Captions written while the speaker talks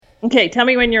Okay, tell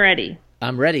me when you're ready.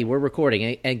 I'm ready. We're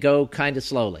recording and go kind of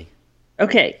slowly.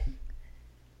 Okay.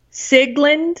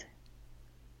 Sigland,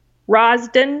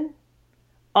 Rosden,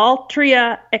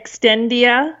 Altria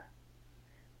extendia,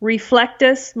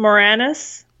 Reflectus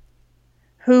moranus,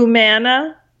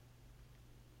 Humana,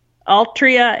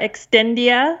 Altria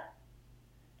extendia,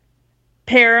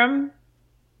 Parum,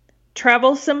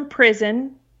 Troublesome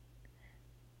Prison,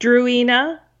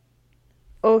 Druina,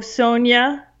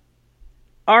 Osonia,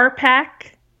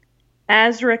 Arpac,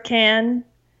 Azracan,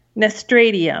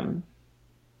 Nestradium.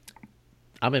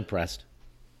 I'm impressed.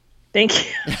 Thank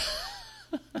you.